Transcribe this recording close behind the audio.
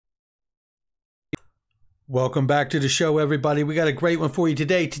Welcome back to the show, everybody. We got a great one for you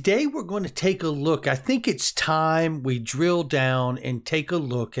today. Today, we're going to take a look. I think it's time we drill down and take a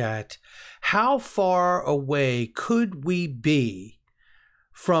look at how far away could we be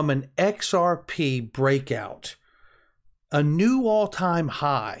from an XRP breakout, a new all-time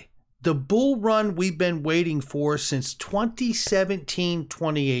high, the bull run we've been waiting for since 2017,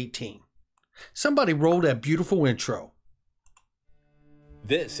 2018. Somebody roll that beautiful intro.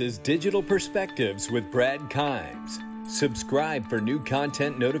 This is Digital Perspectives with Brad Kimes. Subscribe for new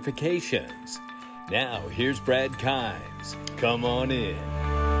content notifications. Now, here's Brad Kimes. Come on in.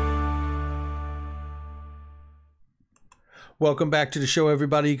 Welcome back to the show,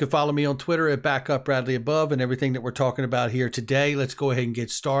 everybody. You can follow me on Twitter at BackupBradleyAbove and everything that we're talking about here today. Let's go ahead and get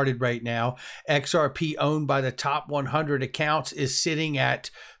started right now. XRP owned by the top 100 accounts is sitting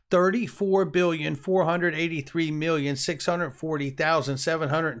at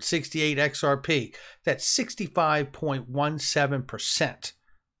 34,483,640,768 XRP. That's 65.17%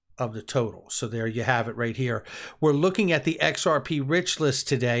 of the total. So there you have it right here. We're looking at the XRP rich list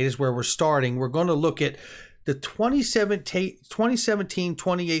today. Is where we're starting. We're going to look at the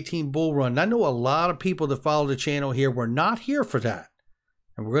 2017-2018 bull run. I know a lot of people that follow the channel here were not here for that.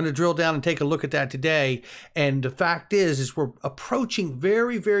 And we're going to drill down and take a look at that today. And the fact is we're approaching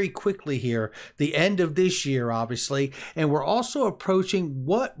very, very quickly here, the end of this year, obviously. And we're also approaching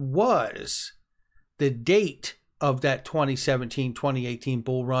what was the date of that 2017-2018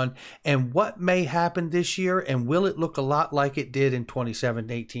 bull run and what may happen this year, and will it look a lot like it did in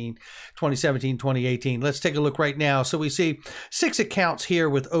 2017-2018. Let's take a look right now. So we see 6 accounts here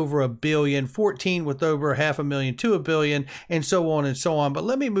with over $1 billion, 14 with over $500,000 to $1 billion, and so on and so on. But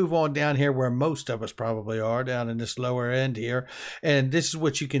let me move on down here where most of us probably are, down in this lower end here. And this is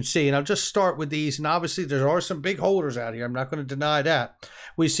what you can see. And I'll just start with these. And obviously there are some big holders out here. I'm not going to deny that.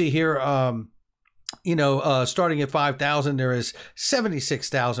 We see here, starting at 5,000, there is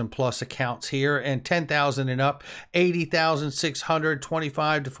 76,000 plus accounts here, and 10,000 and up, 80,600,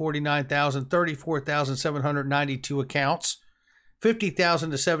 25 to 49,000, 34,792 accounts,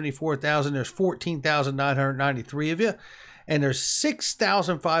 50,000 to 74,000, there's 14,993 of you. And there's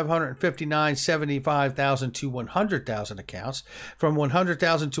 6,559, 75,000 to 100,000 accounts. From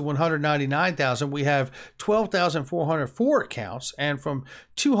 100,000 to 199,000, we have 12,404 accounts. And from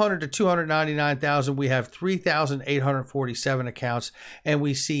 200 to 299,000, we have 3,847 accounts. And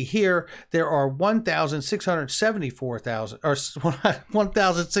we see here there are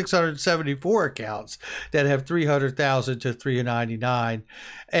 1,674 accounts that have 300,000 to 399,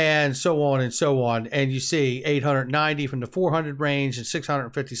 and so on and so on. And you see 890 from the 400 range and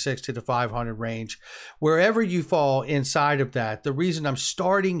 656 to the 500 range. Wherever you fall inside of that, the reason I'm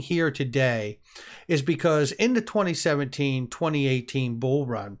starting here today is because in the 2017-2018 bull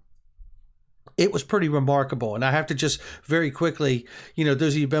run, it was pretty remarkable. And I have to just very quickly, those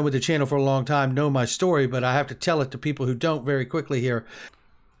of you who've been with the channel for a long time know my story, but I have to tell it to people who don't very quickly here.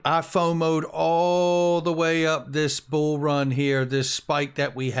 I FOMO'd all the way up this bull run here, this spike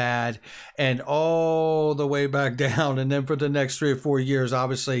that we had, and all the way back down. And then for the next 3 or 4 years,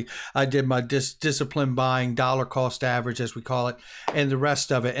 obviously, I did my discipline buying, dollar cost average, as we call it, and the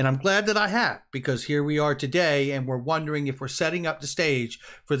rest of it. And I'm glad that I have, because here we are today, and we're wondering if we're setting up the stage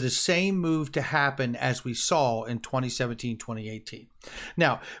for the same move to happen as we saw in 2017, 2018.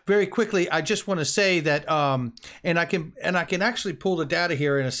 Now, very quickly, I just want to say that, and I can actually pull the data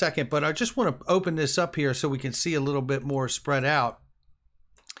here in a second, but I just want to open this up here so we can see a little bit more spread out.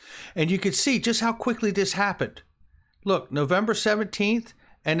 And you can see just how quickly this happened. Look, November 17th,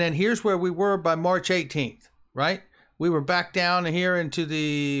 and then here's where we were by March 18th, right? We were back down here into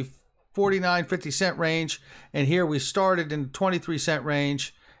the 49.50 cent range, and here we started in the 23 cent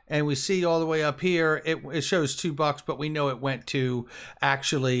range. And we see all the way up here, it shows $2, but we know it went to,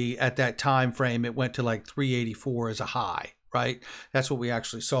 actually at that time frame, it went to like 384 as a high, right? That's what we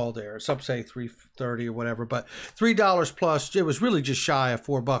actually saw there. Some say 330 or whatever, but $3 plus, it was really just shy of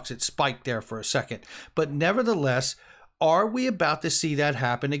 $4. It spiked there for a second. But nevertheless, are we about to see that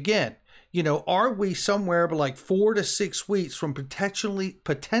happen again? Are we somewhere like 4 to 6 weeks from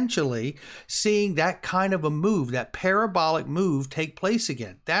potentially seeing that kind of a move, that parabolic move take place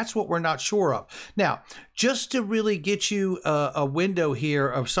again? That's what we're not sure of. Now, just to really get you a window here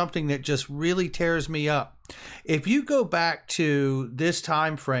of something that just really tears me up. If you go back to this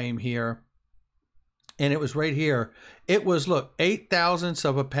time frame here, and it was right here, it was, look, 8 thousandths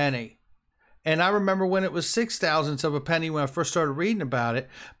of a penny. And I remember when it was 6 thousandths of a penny when I first started reading about it.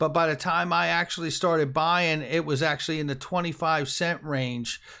 But by the time I actually started buying, it was actually in the 25 cent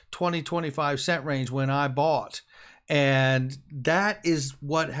range, 25 cent range when I bought. And that is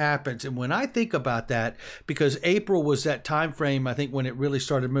what happens. And when I think about that, because April was that time frame, I think, when it really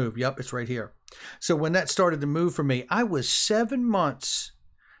started to move. Yep, it's right here. So when that started to move for me, I was 7 months,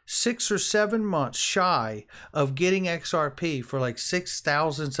 6 or 7 months shy of getting XRP for like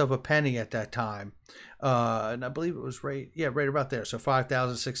 0.006 of a penny at that time. And I believe it was right about there. So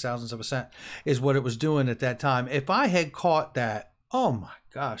 5,000, 0.006 of a cent is what it was doing at that time. If I had caught that, oh my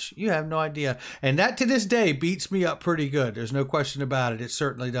gosh, you have no idea. And that to this day beats me up pretty good. There's no question about it. It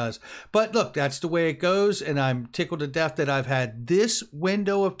certainly does. But look, that's the way it goes. And I'm tickled to death that I've had this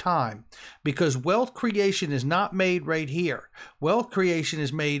window of time, because wealth creation is not made right here. Wealth creation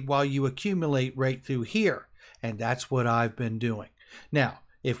is made while you accumulate right through here. And that's what I've been doing. Now,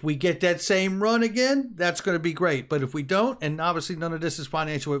 if we get that same run again, that's going to be great. But if we don't, and obviously none of this is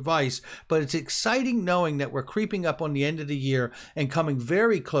financial advice, but it's exciting knowing that we're creeping up on the end of the year and coming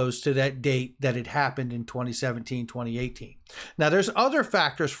very close to that date that it happened in 2017, 2018. Now, there's other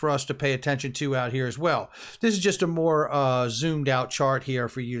factors for us to pay attention to out here as well. This is just a more zoomed out chart here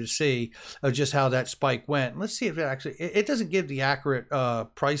for you to see of just how that spike went. Let's see if it actually, it doesn't give the accurate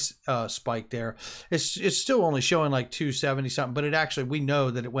price spike there. It's still only showing like 270 something, but it actually, we know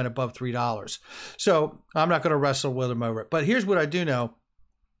that it went above $3. So I'm not going to wrestle with them over it. But here's what I do know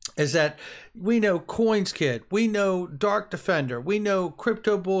is that we know CoinsKid, we know Dark Defender, we know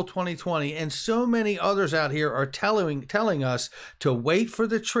Crypto Bull 2020, and so many others out here are telling us to wait for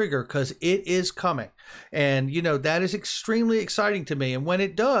the trigger because it is coming. And, you know, that is extremely exciting to me. And when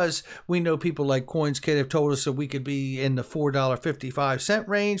it does, we know people like CoinsKid have told us that we could be in the $4.55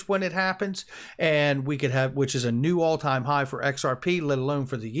 range when it happens. And we could have, which is a new all-time high for XRP, let alone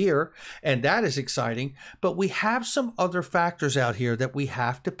for the year. And that is exciting. But we have some other factors out here that we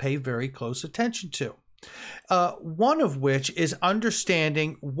have to pay very close attention to. One of which is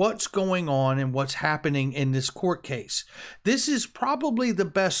understanding what's going on and what's happening in this court case. This is probably the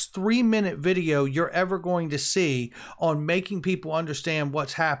best 3-minute video you're ever going to see on making people understand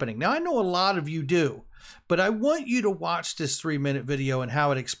what's happening. Now, I know a lot of you do, but I want you to watch this 3-minute video and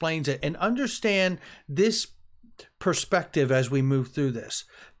how it explains it and understand this perspective as we move through this.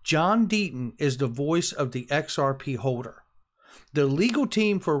 John Deaton is the voice of the XRP holder. The legal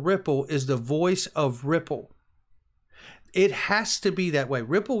team for Ripple is the voice of Ripple. It has to be that way.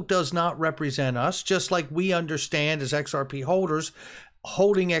 Ripple does not represent us, just like we understand as XRP holders,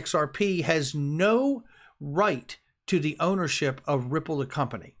 holding XRP has no right to the ownership of Ripple, the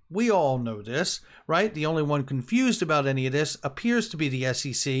company. We all know this, right? The only one confused about any of this appears to be the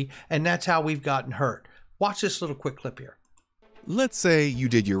SEC, and that's how we've gotten hurt. Watch this little quick clip here. Let's say you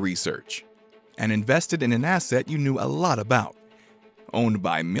did your research and invested in an asset you knew a lot about, owned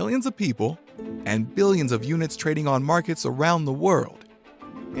by millions of people and billions of units trading on markets around the world,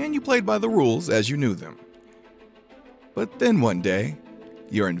 and you played by the rules as you knew them. But then one day,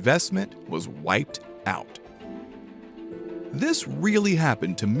 your investment was wiped out. This really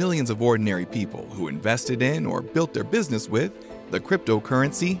happened to millions of ordinary people who invested in or built their business with the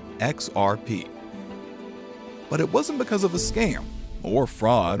cryptocurrency XRP. But it wasn't because of a scam, or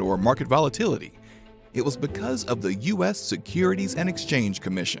fraud, or market volatility. It was because of the U.S. Securities and Exchange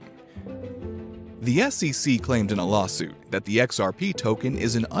Commission. The SEC claimed in a lawsuit that the XRP token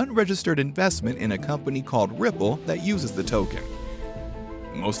is an unregistered investment in a company called Ripple that uses the token.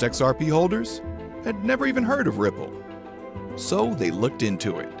 Most XRP holders had never even heard of Ripple, so they looked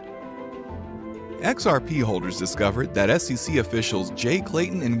into it. XRP holders discovered that SEC officials Jay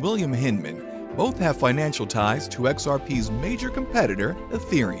Clayton and William Hinman both have financial ties to XRP's major competitor,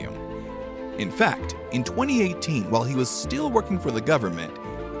 Ethereum. In fact, in 2018, while he was still working for the government,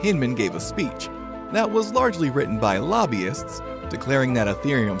 Hinman gave a speech that was largely written by lobbyists declaring that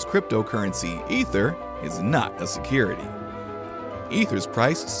Ethereum's cryptocurrency, Ether, is not a security. Ether's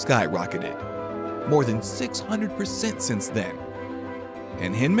price skyrocketed, more than 600% since then.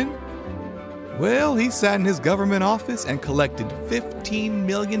 And Hinman? Well, he sat in his government office and collected $15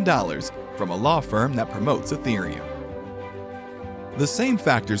 million from a law firm that promotes Ethereum. The same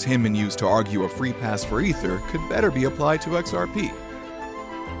factors Hinman used to argue a free pass for Ether could better be applied to XRP.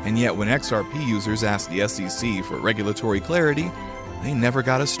 And yet when XRP users asked the SEC for regulatory clarity, they never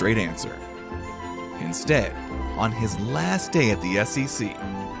got a straight answer. Instead, on his last day at the SEC,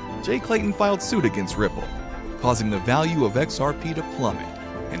 Jay Clayton filed suit against Ripple, causing the value of XRP to plummet,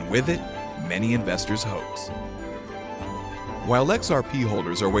 and with it, many investors' hopes. While XRP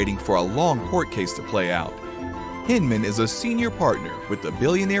holders are waiting for a long court case to play out, Hinman is a senior partner with the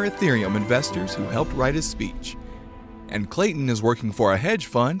billionaire Ethereum investors who helped write his speech. And Clayton is working for a hedge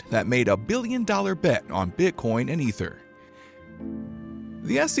fund that made a $1 billion bet on Bitcoin and Ether.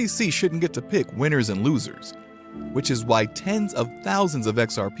 The SEC shouldn't get to pick winners and losers, which is why tens of thousands of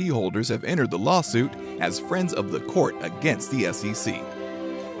XRP holders have entered the lawsuit as friends of the court against the SEC.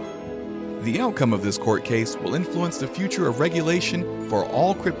 The outcome of this court case will influence the future of regulation for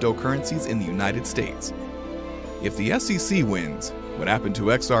all cryptocurrencies in the United States. If the SEC wins, what happened to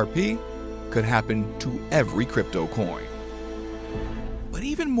XRP could happen to every crypto coin. But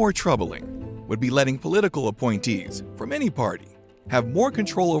even more troubling would be letting political appointees from any party have more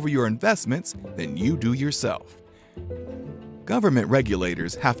control over your investments than you do yourself. Government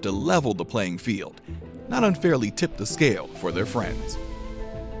regulators have to level the playing field, not unfairly tip the scale for their friends.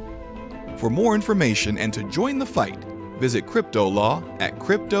 For more information and to join the fight, visit Crypto Law at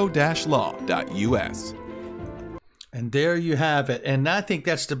crypto-law.us. And there you have it. And I think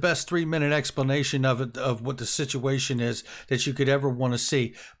that's the best 3-minute explanation of it, of what the situation is that you could ever want to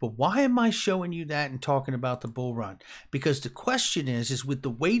see. But why am I showing you that and talking about the bull run? Because the question is with the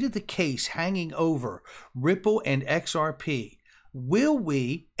weight of the case hanging over Ripple and XRP, will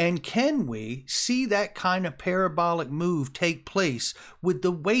we and can we see that kind of parabolic move take place with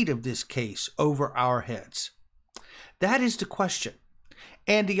the weight of this case over our heads? That is the question.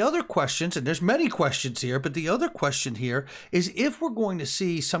 And the other questions, and there's many questions here, but the other question here is if we're going to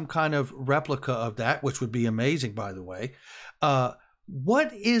see some kind of replica of that, which would be amazing, by the way,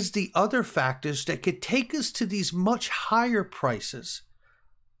 what is the other factors that could take us to these much higher prices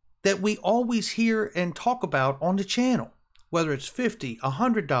that we always hear and talk about on the channel? Whether it's $50,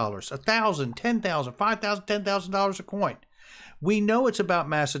 $100, $1,000, $10,000, $5,000, $10,000 a coin. We know it's about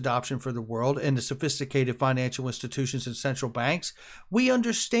mass adoption for the world and the sophisticated financial institutions and central banks. We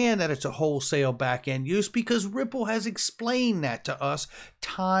understand that it's a wholesale back-end use because Ripple has explained that to us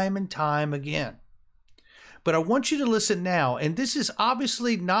time and time again. But I want you to listen now, and this is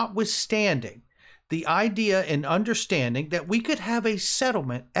obviously notwithstanding the idea and understanding that we could have a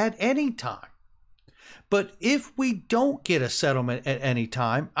settlement at any time. But if we don't get a settlement at any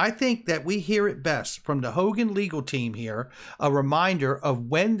time, I think that we hear it best from the Hogan legal team here, a reminder of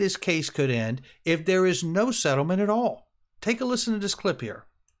when this case could end if there is no settlement at all. Take a listen to this clip here.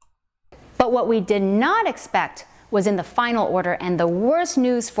 But what we did not expect was in the final order and the worst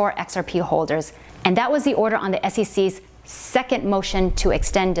news for XRP holders, and that was the order on the SEC's second motion to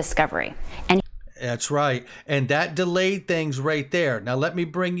extend discovery. And that's right. And that delayed things right there. Now, let me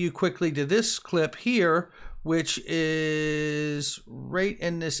bring you quickly to this clip here, which is right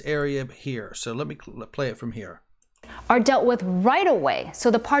in this area here. So let me play it from here. Are dealt with right away so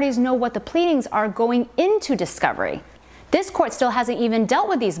the parties know what the pleadings are going into discovery. This court still hasn't even dealt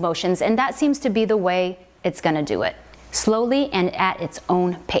with these motions, and that seems to be the way it's going to do it. Slowly and at its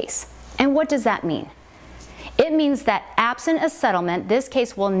own pace. And what does that mean? It means that absent a settlement, this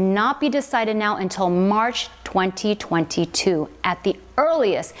case will not be decided now until March 2022 at the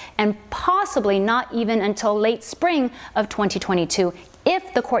earliest, and possibly not even until late spring of 2022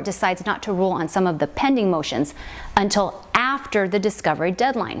 if the court decides not to rule on some of the pending motions until after the discovery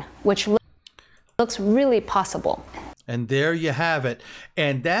deadline, which looks really possible. And there you have it.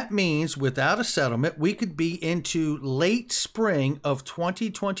 And that means without a settlement, we could be into late spring of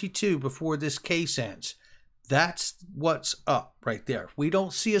 2022 before this case ends. That's what's up right there. If we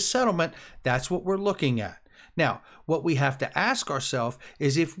don't see a settlement, that's what we're looking at. Now, what we have to ask ourselves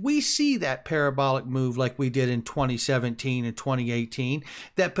is if we see that parabolic move like we did in 2017 and 2018,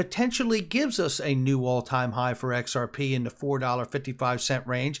 that potentially gives us a new all-time high for XRP in the $4.55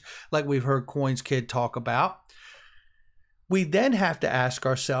 range, like we've heard Coins Kid talk about. We then have to ask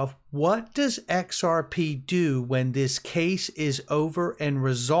ourselves, what does XRP do when this case is over and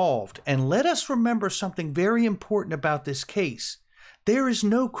resolved? And let us remember something very important about this case. There is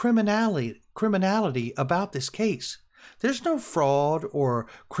no criminality about this case. There's no fraud or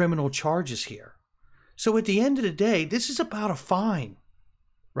criminal charges here. So at the end of the day, this is about a fine,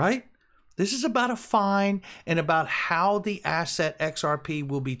 right? This is about a fine and about how the asset XRP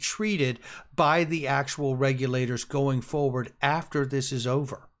will be treated by the actual regulators going forward after this is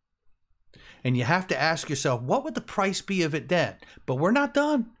over. And you have to ask yourself, what would the price be of it then? But we're not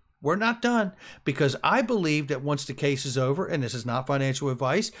done. We're not done, because I believe that once the case is over, and this is not financial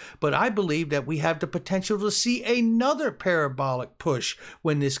advice, but I believe that we have the potential to see another parabolic push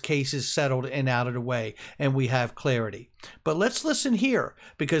when this case is settled and out of the way and we have clarity. But let's listen here,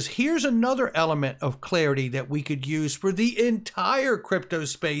 because here's another element of clarity that we could use for the entire crypto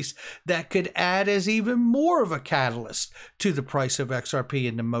space that could add as even more of a catalyst to the price of XRP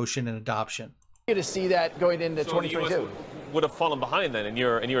and the motion and adoption. To see that going into 2022. would have fallen behind then in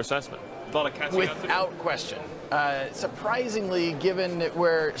your assessment? A lot of catching up to do? Without question. Surprisingly, given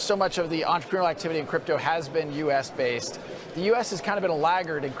where so much of the entrepreneurial activity in crypto has been U.S.-based, the U.S. has kind of been a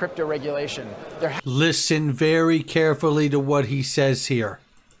laggard in crypto regulation. Listen very carefully to what he says here.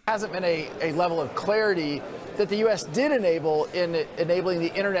 Hasn't been a level of clarity that the U.S. did enable in enabling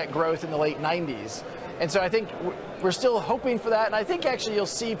the internet growth in the late 90s. And so I think we're still hoping for that. And I think actually you'll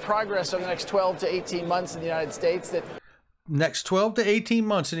see progress over the next 12 to 18 months in the United States that next 12 to 18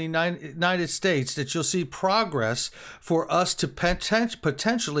 months in the United States that you'll see progress for us to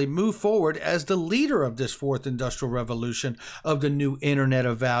potentially move forward as the leader of this fourth industrial revolution of the new Internet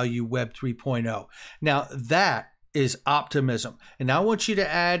of Value, Web 3.0. Now, that is optimism. And I want you to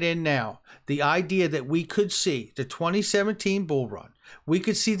add in now the idea that we could see the 2017 bull run. We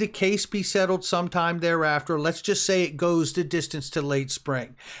could see the case be settled sometime thereafter. Let's just say it goes the distance to late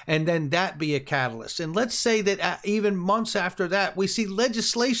spring, and then that be a catalyst. And let's say that even months after that, we see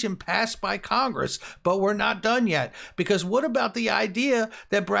legislation passed by Congress, but we're not done yet. Because what about the idea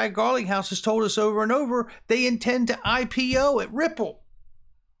that Brad Garlinghouse has told us over and over they intend to IPO at Ripple?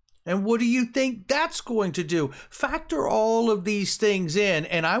 And what do you think that's going to do? Factor all of these things in,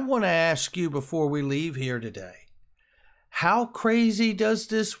 and I want to ask you before we leave here today, how crazy does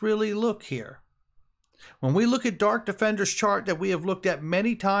this really look here? When we look at Dark Defender's chart that we have looked at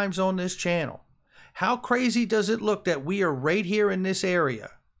many times on this channel, how crazy does it look that we are right here in this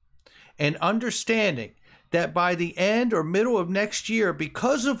area and understanding that by the end or middle of next year,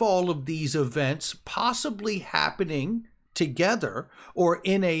 because of all of these events possibly happening together or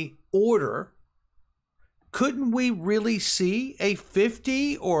in a order, couldn't we really see a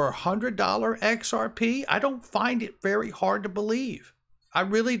 $50 or $100 XRP? I don't find it very hard to believe. I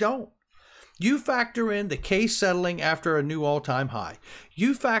really don't. You factor in the case settling after a new all-time high.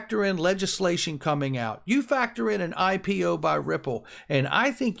 You factor in legislation coming out. You factor in an IPO by Ripple. And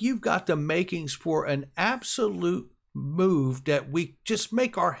I think you've got the makings for an absolute move that we just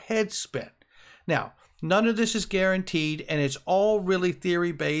make our heads spin. Now, none of this is guaranteed, and it's all really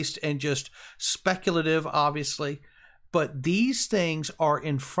theory-based and just speculative, obviously. But these things are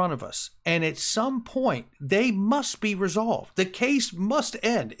in front of us, and at some point, they must be resolved. The case must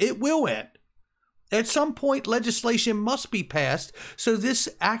end. It will end. At some point, legislation must be passed so this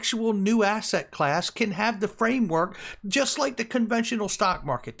actual new asset class can have the framework just like the conventional stock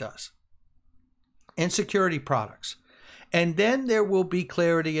market does and security products. And then there will be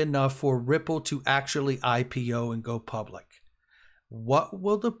clarity enough for Ripple to actually IPO and go public. What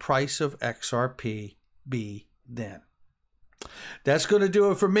will the price of XRP be then? That's going to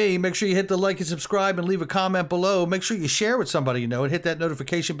do it for me. Make sure you hit the like and subscribe and leave a comment below. Make sure you share with somebody you know and hit that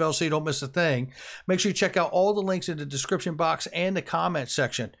notification bell so you don't miss a thing. Make sure you check out all the links in the description box and the comment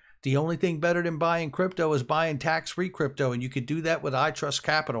section. The only thing better than buying crypto is buying tax-free crypto, and you can do that with iTrust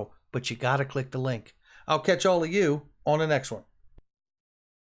Capital, but you got to click the link. I'll catch all of you on the next one.